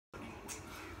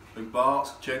Big Bart,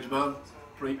 change man,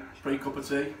 pre cup of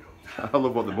tea. I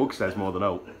love what the mug says more than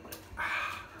out.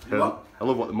 You what? I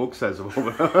love what the mug says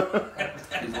over.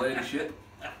 His lady shit.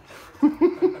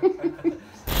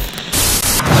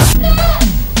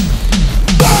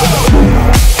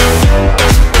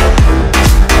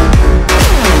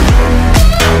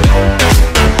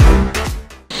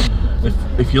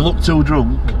 If you look too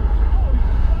drunk,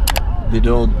 they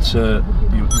don't.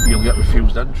 You'll get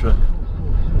refused entry.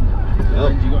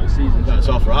 Well, you got a season. That's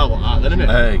all for our lot, then, isn't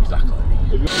it? Exactly.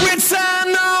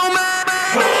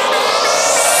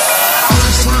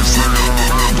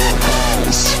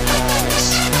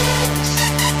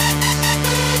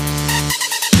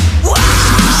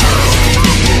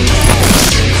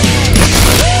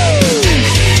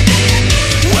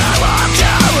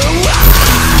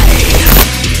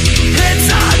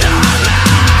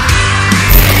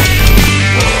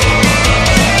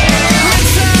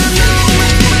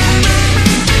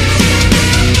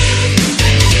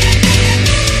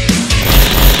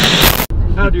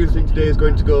 How do you think today is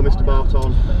going to go, Mr.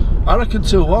 Barton? I reckon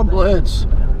 2-1 Blades.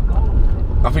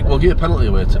 I think we'll get a penalty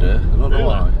away today. I don't know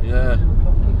why. Yeah.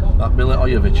 That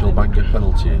Militojevic will bang a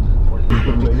penalty in.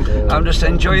 I'm just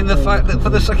enjoying the fact that for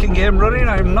the second game running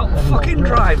I'm not fucking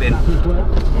driving.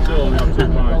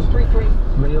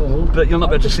 But you'll not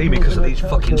be able to see me because of these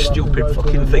fucking stupid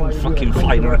fucking things fucking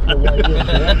flying around.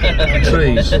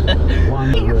 Trees.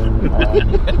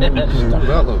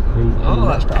 Oh,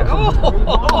 that's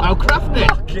How crafty!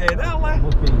 fucking hell, eh?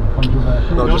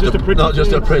 Not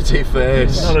just a pretty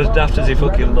face. Not as daft as he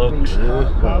fucking looks.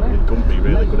 Well, it couldn't be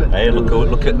really, could it? Hey,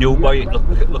 look at new boy,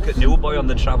 look at new boy on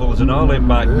the travels and all in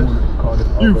back.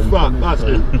 You fat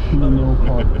bastard!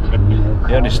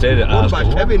 He only stayed at ours.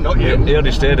 Kevin, not you. He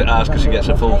only stayed at ours because he gets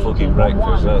a full fucking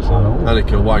breakfast. That's all. And he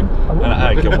can wank. And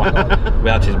I can we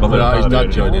had his mother. Without his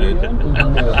dad joining in.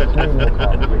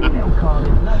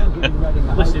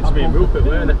 Listening to me and Rupert,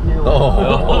 weren't it?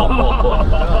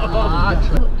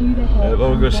 What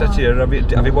we're going to say to you,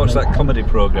 have you watched that comedy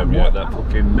programme yet? That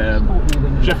fucking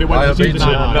Sheffield I have been to.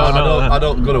 No, I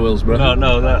don't go to Hillsborough.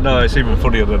 No, it's even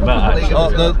funnier than that. Oh,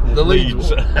 the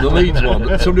Leeds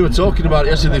one. Somebody were talking about it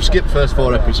yesterday. They've skipped first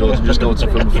 4 episodes and just gone to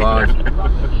film 5.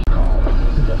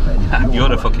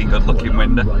 You're a fucking good-looking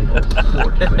window.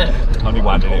 Only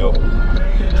winding it up.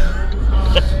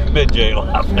 Made Jay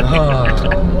laugh.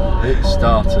 It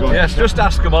started. Yes, just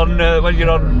ask them on when you're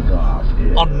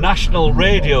on national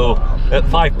radio at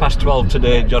 12:05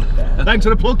 today, John. Thanks for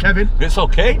the plug, Kevin. It's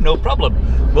okay, no problem.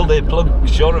 Will they plug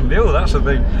Shoreham View? That's the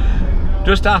thing.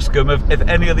 Just ask them if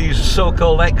any of these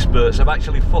so-called experts have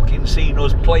actually fucking seen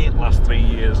us play it last 3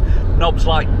 years. Knobs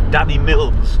like Danny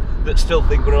Mills that still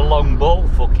think we're a long ball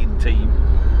fucking team.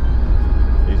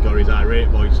 He's got his irate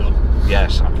voice on.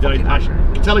 Yes, I'm fucking You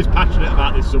can tell he's passionate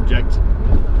about this subject.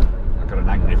 I've got an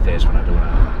angry face when I do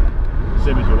that.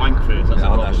 Same as your wank face.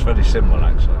 That's very similar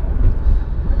actually.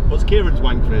 What's Kieran's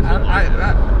wank face?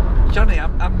 Johnny,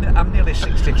 I'm nearly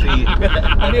 63.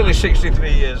 I'm nearly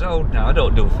 63 years old now. I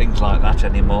don't do things like that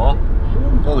anymore.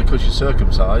 Only because you're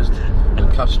circumcised and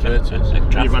castrated.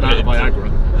 You've run out of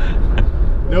Viagra.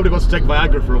 Nobody wants to take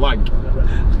Viagra for a wank.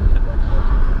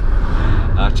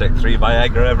 I take 3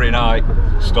 Viagra every night.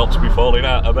 Stops me falling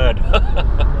out of bed.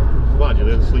 Why, do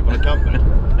you sleep on a camp bed?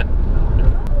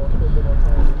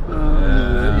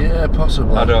 Yeah,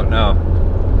 possibly. I don't know.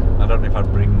 I don't know if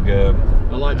I'd bring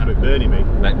I like to McBurney, me.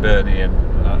 McBurney in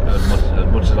as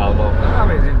much as I love. I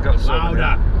mean, it's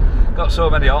got so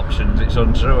many options. It's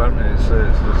untrue, hasn't it? It's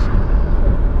just,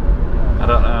 I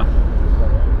don't know.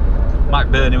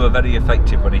 McBurney were very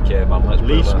effective when he came on. Let's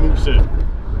Lee Smooser.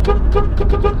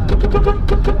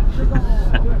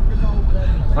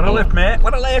 What a lift, mate!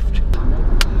 What a lift!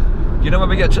 Do you know when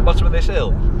we get to the bottom of this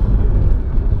hill?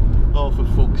 Oh, for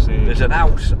fuck's sake. There's an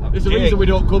house. There's a reason we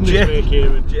don't come this way,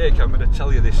 Kieran. Jake, I'm going to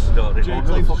tell you this story. We're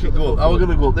going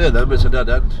to go up there then, but it's a dead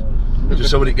end. Just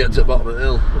somebody gets to the bottom of the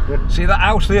hill. See that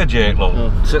house there, Jake, look?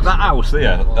 Oh. See that house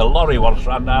there? A lorry once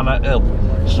ran down that hill.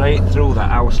 Straight through that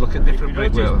house. Look at different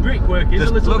brickwork. Brickwork is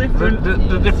a little different.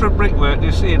 The different brickwork, do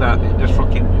you see that? It just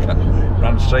fucking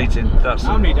ran straight in. That's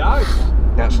How many died?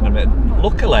 That's in a bit.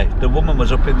 Luckily, the woman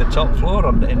was up in the top floor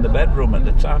in the bedroom at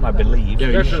the time, I believe.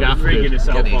 Getting shafted.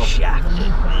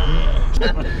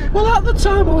 Well, at the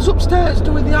time I was upstairs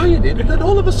doing the ironing, and then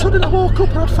all of a sudden I woke up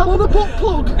and I'd fell on a butt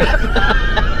plug.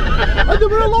 And there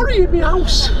were a lorry in my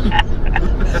house.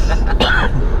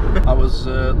 I was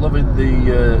loving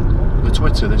the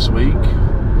Twitter this week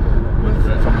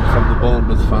from the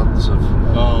Bournemouth fans of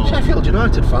Sheffield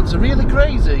United fans are really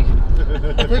crazy.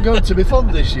 They're going to be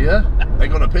fun this year. They're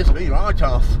going to piss me right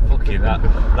off. Fucking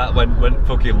that when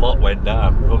fucking Lot went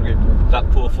down. Fucking that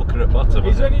poor fucker at bottom.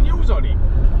 Is there any news on it?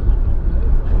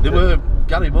 There were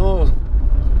Gary Moore.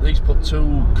 He's put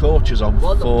 2 coaches on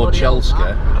for Chelsea,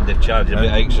 and they've charged a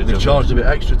bit extra. They charged a bit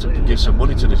extra to give some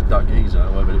money to that geezer,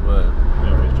 whoever it were.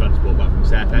 Yeah, he's transport back from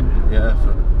Sheffield. Yeah.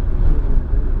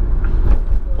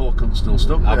 Poor cunt still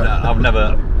stuck. I've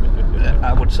never.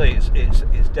 I would say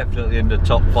it's definitely in the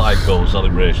top 5 goal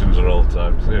celebrations of all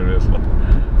time. Seriously.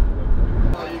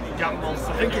 I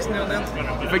think it's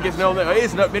 0-0. You think it's 0-0? It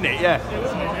is at minute, yeah.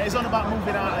 It's on about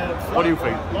moving out. What do you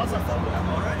think?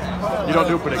 You don't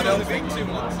do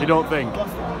predictions? You don't think?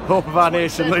 Hope of our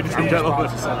nation, ladies and gentlemen.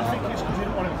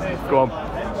 Go on.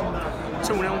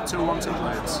 2-0, 2-1 to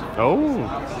Blades.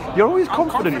 Oh, you're always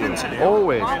confident, you.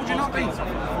 Always. Why would you not be?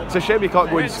 It's a shame you can't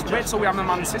go in. Wait till we have the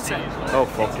Man City. Oh,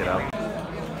 fuck it out.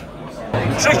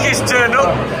 Tricky's turned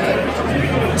up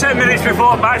 10 minutes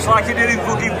before match like he did in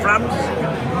fucking France.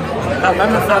 I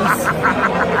remember France.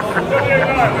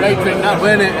 They think that,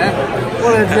 weren't it? Eh?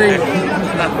 What a dream.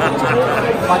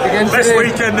 Like against Best it.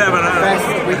 weekend ever, huh? Best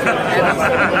weekend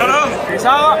ever. Hello? It's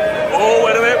out. Oh,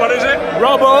 wait a minute, what is it?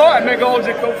 Robbo and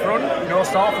McGoldrick up front. No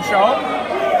start for sure.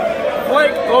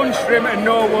 Blake, Lundstram and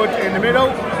Norwood in the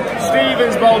middle.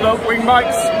 Stevens balled up wing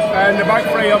backs. And the back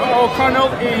three of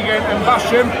O'Connell, Egan and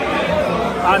Basham.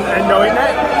 And no in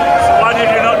net. So why did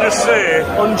you not just say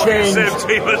Unchanged. same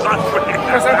team as last week?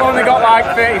 Because they've only got like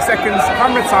 30 seconds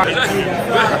camera time.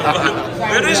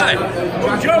 Where is he?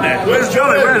 Johnny? Where's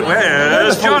Johnny?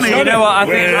 Where's Johnny? You know what, I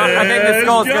think the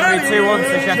score's going to be 2-1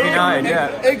 to Sheffield United,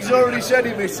 yeah. Egg's already said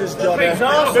he misses Johnny.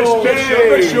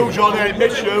 Miss you, Johnny.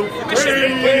 Miss you.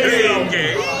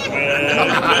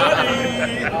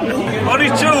 Only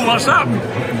 2, what's that?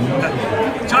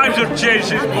 Times have changed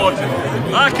since Portugal.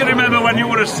 I can remember when you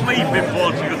were asleep in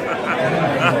Portugal.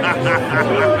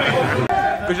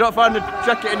 Could you not find a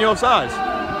jacket in your size?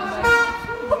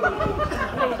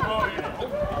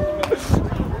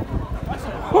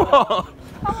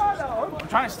 I'm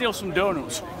trying to steal some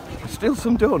donuts. Steal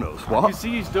some donuts? You can What?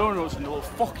 see these donuts and they're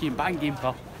fucking banging,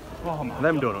 pal. Oh man.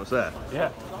 Them donuts there?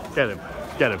 Yeah. Get him.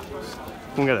 Get him.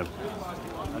 Come get him.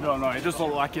 I don't know, it does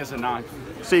look like he has a knife.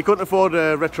 So you couldn't afford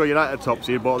a Retro United top,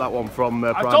 so you bought that one from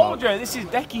I Primark. told you, this is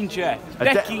decking chair.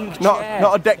 Decking chair.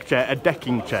 Not a deck chair, a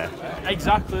decking chair.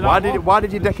 Exactly that. Why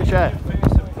did you deck a chair?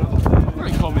 Well,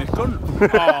 he called me a cunt.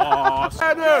 Oh,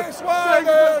 Swagger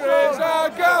is our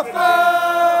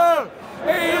gaffer.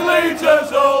 He leads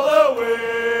us all the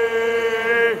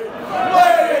way.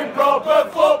 Playing proper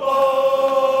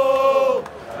football.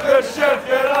 The Sheff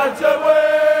United way.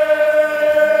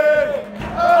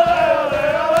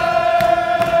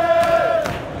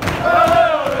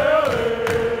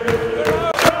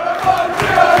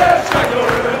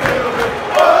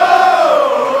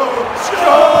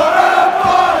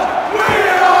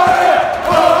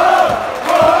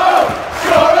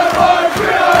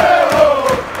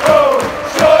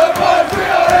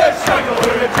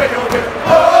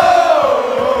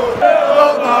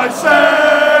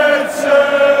 Senses,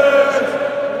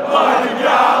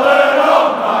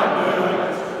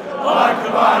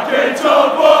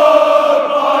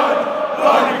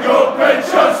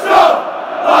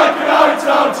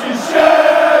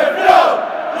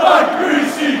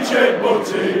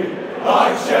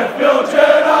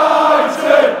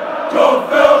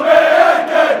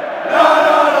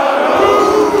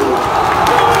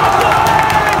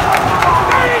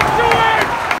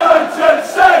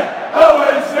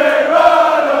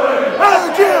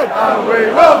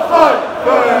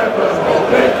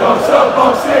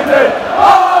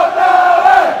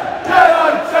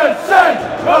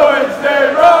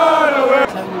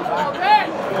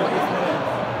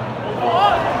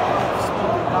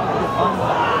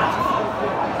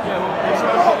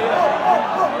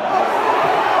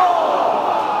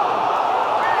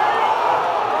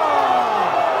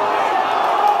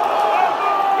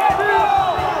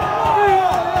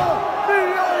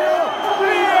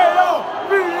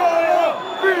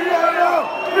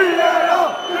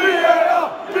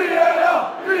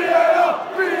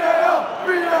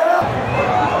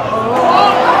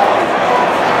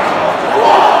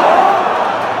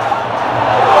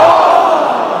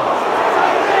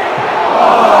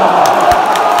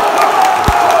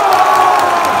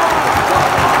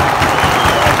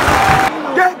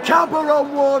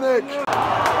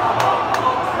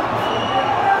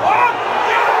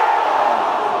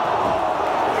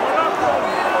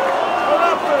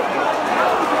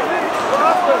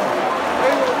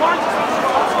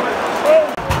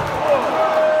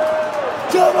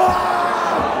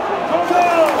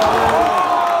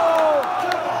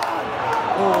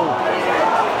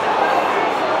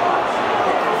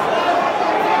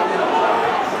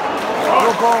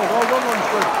 Well done,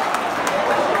 Lundstram.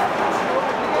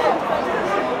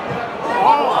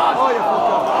 Oh, you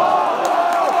fucker.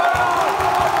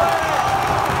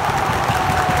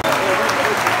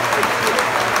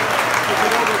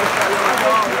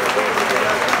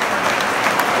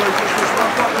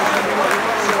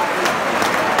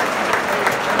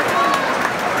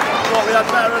 Thought we had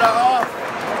better at that half.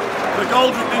 The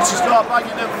Goldrick needs to start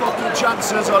bagging them fucking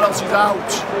chances or else he's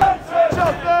out.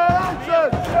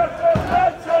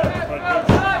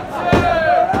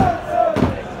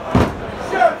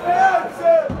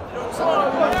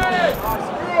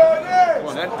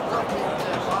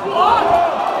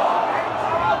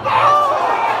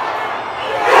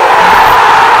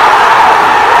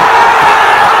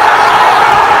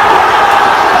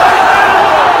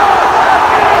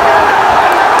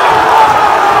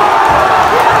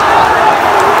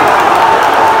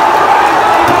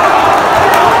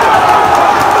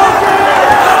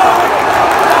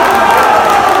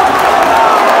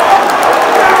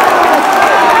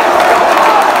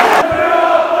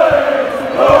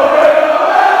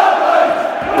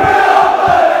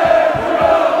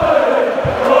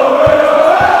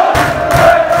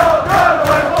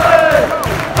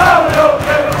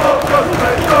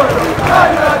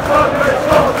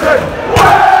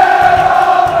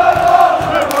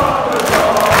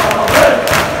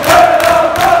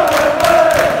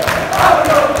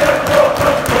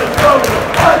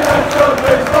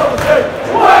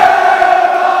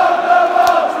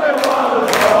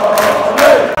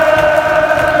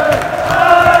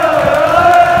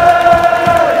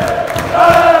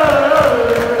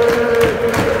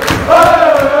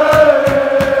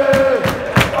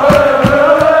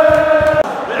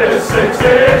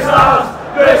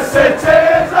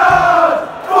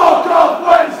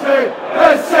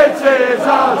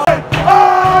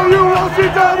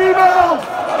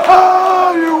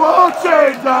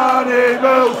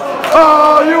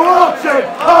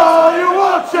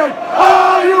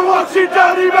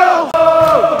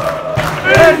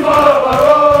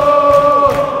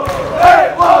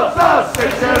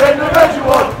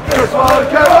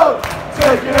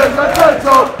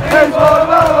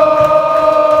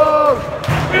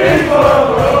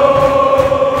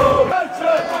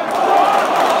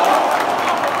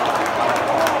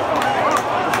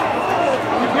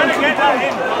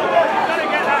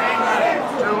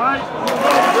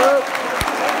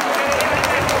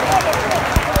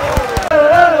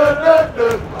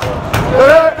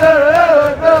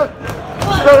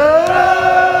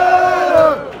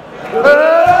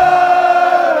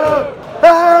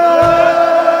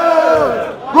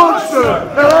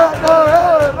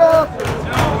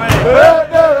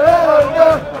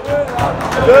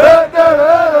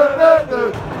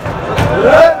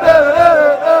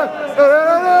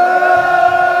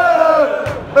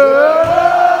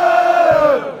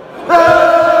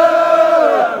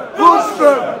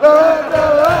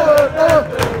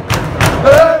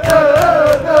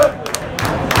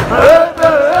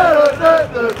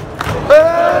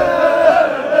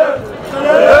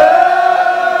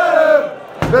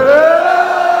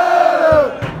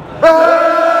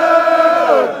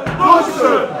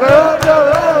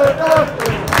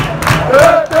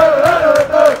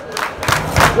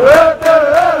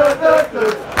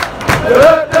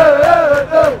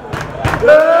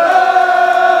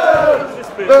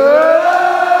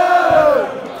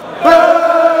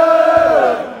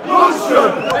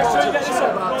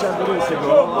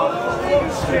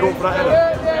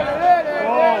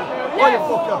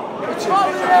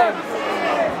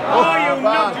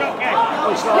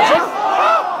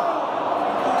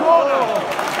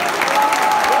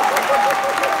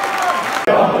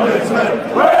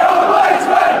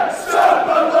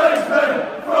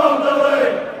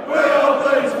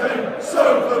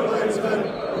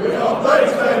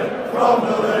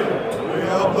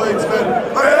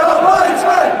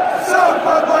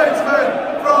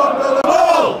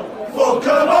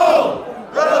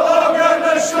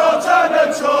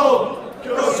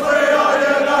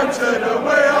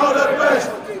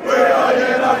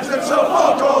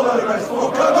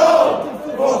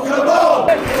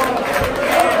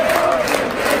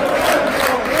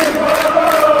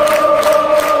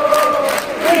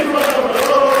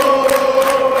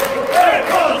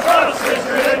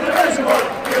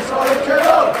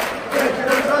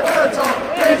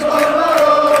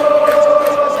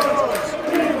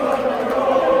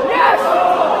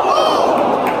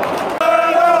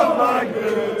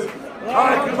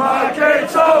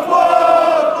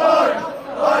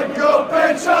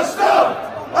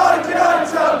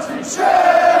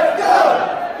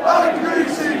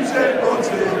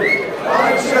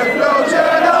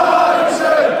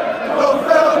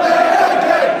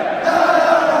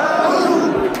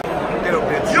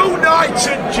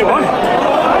 you want.